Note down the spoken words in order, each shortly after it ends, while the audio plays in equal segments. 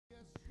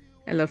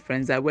Hello,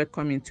 friends. I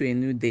welcome you to a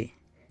new day.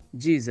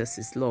 Jesus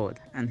is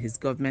Lord and His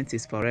government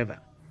is forever.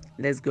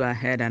 Let's go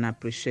ahead and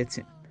appreciate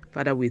Him.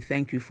 Father, we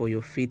thank you for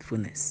your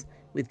faithfulness.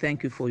 We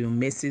thank you for your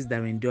mercies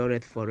that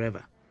endureth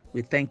forever.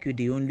 We thank you,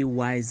 the only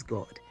wise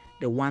God,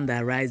 the one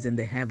that rises in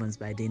the heavens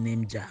by the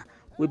name Jah.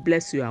 We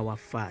bless you, our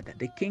Father,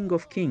 the King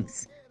of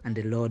kings and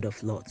the Lord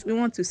of lords. We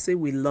want to say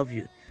we love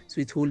you.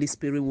 Sweet Holy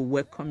Spirit, we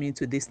welcome you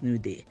to this new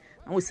day.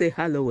 And we say,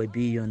 hallowed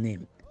be your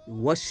name. We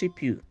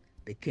worship you,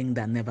 the King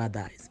that never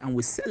dies. And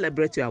we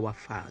celebrate you, our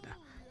Father,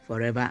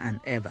 forever and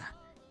ever.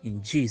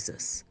 In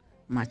Jesus'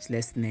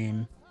 matchless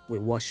name, we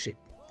worship.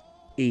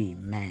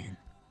 Amen.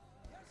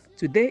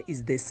 Today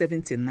is day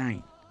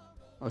 79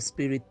 of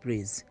Spirit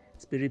Praise.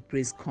 Spirit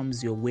Praise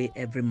comes your way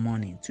every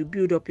morning to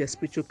build up your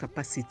spiritual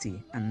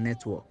capacity and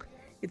network.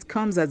 It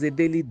comes as a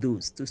daily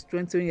dose to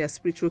strengthen your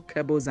spiritual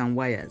cables and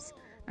wires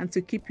and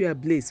to keep you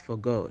ablaze for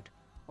God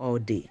all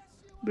day.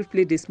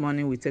 Briefly this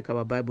morning, we take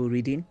our Bible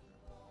reading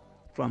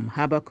from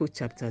Habakkuk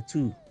chapter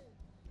 2,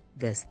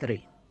 verse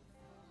 3.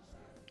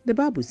 The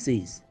Bible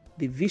says,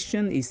 "The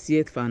vision is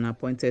yet for an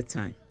appointed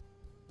time,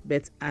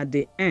 but at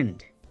the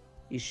end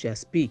it shall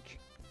speak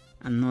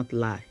and not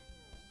lie.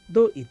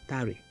 Though it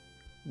tarry,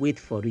 wait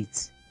for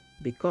it,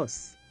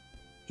 because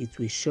it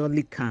will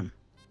surely come,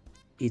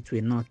 it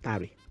will not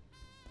tarry."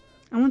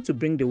 I want to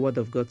bring the word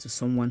of God to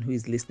someone who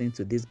is listening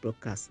to this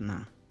broadcast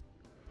now,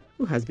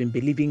 who has been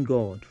believing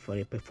God for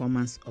a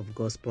performance of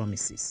God's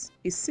promises.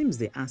 It seems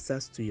the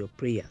answers to your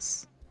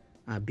prayers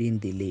are being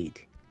delayed.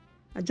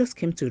 I just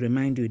came to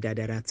remind you that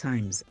there are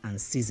times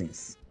and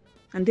seasons,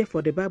 and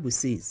therefore the Bible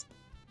says,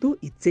 though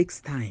it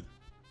takes time,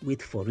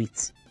 wait for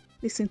it.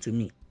 Listen to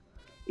me.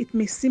 It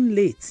may seem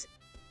late,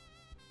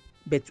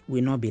 but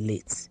will not be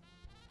late.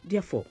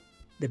 Therefore,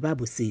 the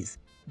Bible says,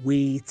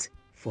 wait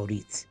for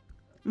it.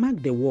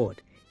 Mark the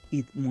word,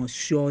 it must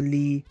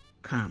surely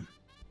come.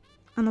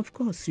 And of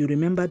course, you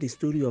remember the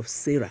story of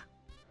Sarah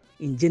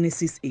in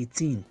Genesis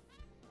 18,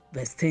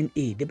 verse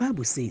 10a. The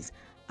Bible says,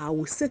 "I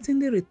will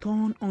certainly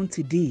return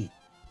unto thee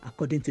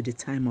according to the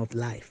time of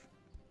life."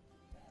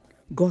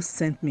 God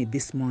sent me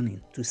this morning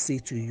to say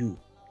to you,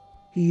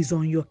 He is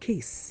on your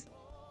case.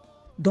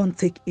 Don't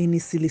take any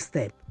silly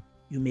step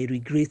you may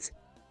regret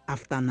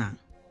after now.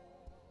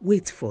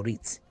 Wait for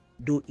it,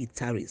 though it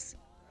tarries.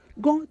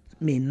 God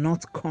may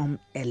not come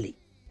early,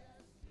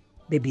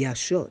 but be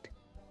assured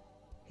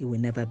He will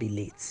never be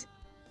late.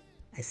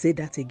 I say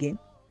that again.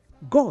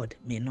 God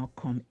may not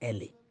come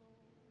early,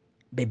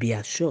 but be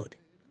assured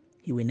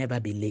He will never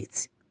be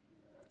late.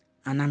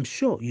 And I'm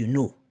sure you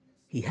know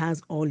He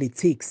has all it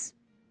takes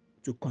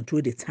to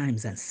control the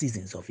times and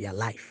seasons of your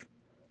life.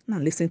 Now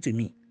listen to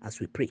me as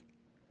we pray.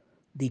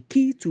 The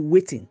key to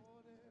waiting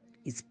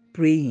is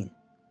praying.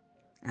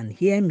 And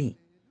hear me,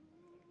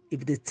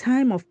 if the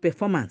time of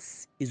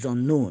performance is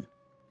unknown,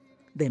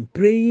 then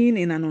praying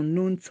in an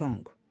unknown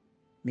tongue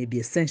may be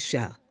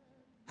essential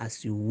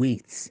as you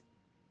wait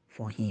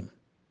for Him.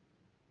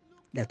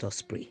 Let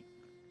us pray.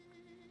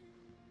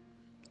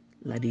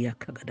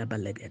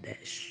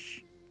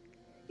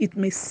 It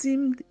may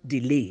seem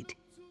delayed.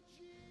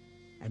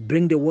 I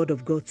bring the word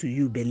of God to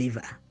you,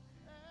 believer.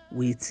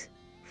 Wait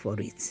for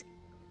it.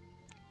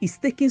 It's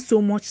taking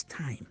so much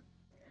time.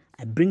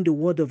 I bring the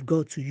word of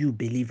God to you,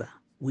 believer.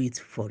 Wait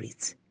for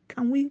it.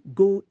 Can we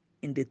go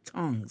in the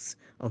tongues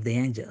of the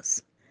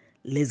angels?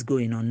 Let's go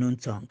in unknown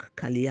tongue.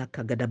 Kalia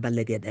kagadaba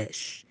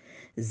legedesh.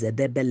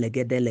 Zedebe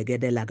legede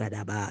legede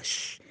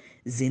lagadabash.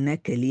 Zine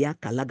kelia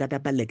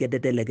kalagadaba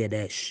legede de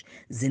legedesh.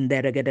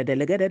 Zinderegede de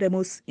legede de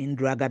mus.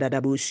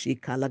 Indragadadabushi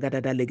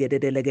kalagadada legede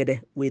de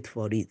legede. Wait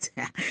for it.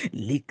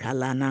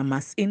 Likalana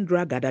mas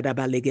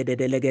indragadadaba legede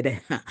de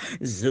legede.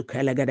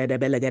 Zukelegede de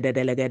belegede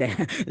de legede.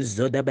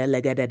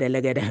 Zodebelegede de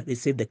legede.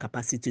 Receive the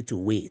capacity to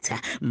wait.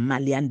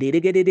 Maliande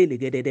legede de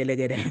legede de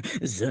legede.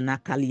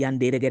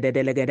 Zonakaliande legede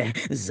de legede.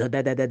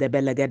 Zodada de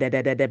belegede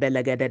de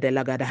belegede de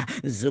legede.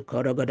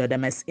 Zukorogodo de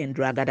mes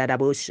indragadada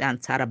bush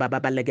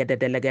antarababa legede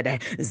de legede.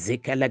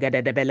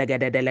 Zikelegede de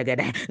belegede de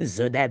legede.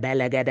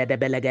 Zodebelegede de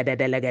belegede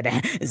de legede.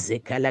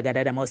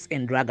 Zikelegede de mos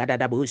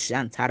indragadada bush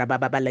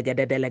antarababa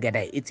legede de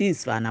legede. It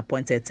is for an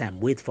appointed time.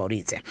 Wait for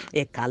it.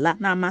 Ekala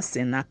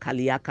namasina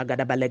kalia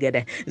kagada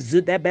belegede.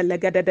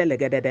 Zudebelegede de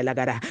legede de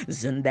legede.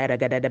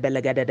 Zunderegede de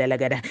belegede de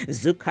legede.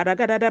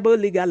 Zukaragada de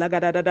buliga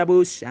lagada de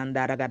bush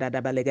andaragada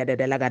de belegede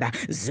de legede.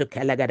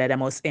 Zukelegede de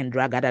mos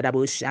indragada de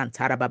bush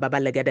antarababa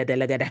legede de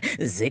legede.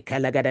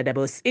 Zikelagada de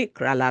bus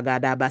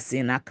ikralagada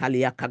basina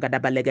kalia kagada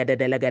belegede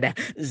de legede.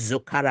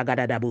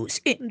 Zukaragada de bush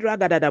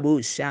indragada de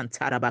bush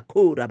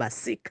antarabakura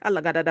basika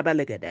lagada de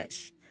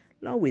belegedesh.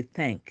 Lord, we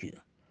thank you.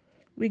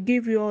 We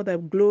give you all the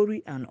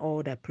glory and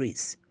all the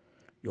praise.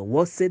 Your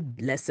word said,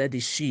 blessed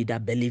is she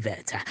that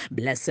believeth,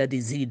 blessed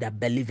is he that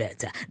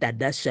believeth, that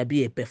there shall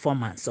be a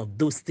performance of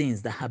those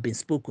things that have been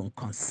spoken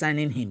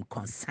concerning him,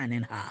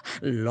 concerning her.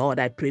 Lord,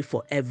 I pray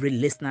for every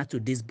listener to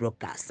this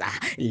broadcast.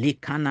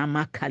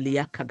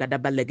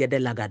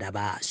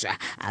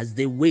 As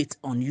they wait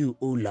on you,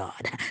 O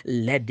Lord,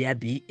 let there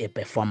be a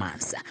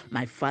performance.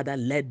 My Father,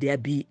 let there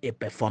be a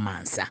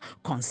performance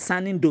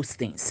concerning those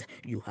things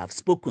you have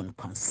spoken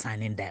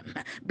concerning them.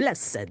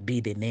 Blessed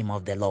be the name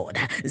of the Lord.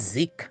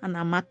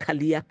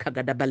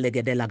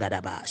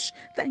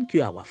 Thank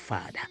you, our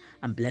Father,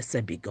 and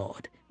blessed be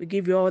God. We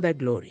give you all the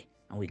glory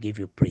and we give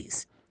you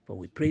praise, for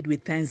we prayed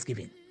with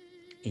thanksgiving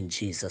in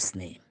Jesus'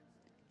 name.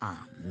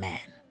 Amen.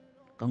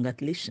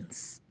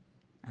 Congratulations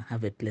and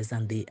have a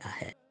pleasant day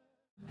ahead.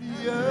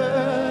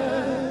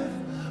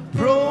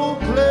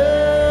 Proclaim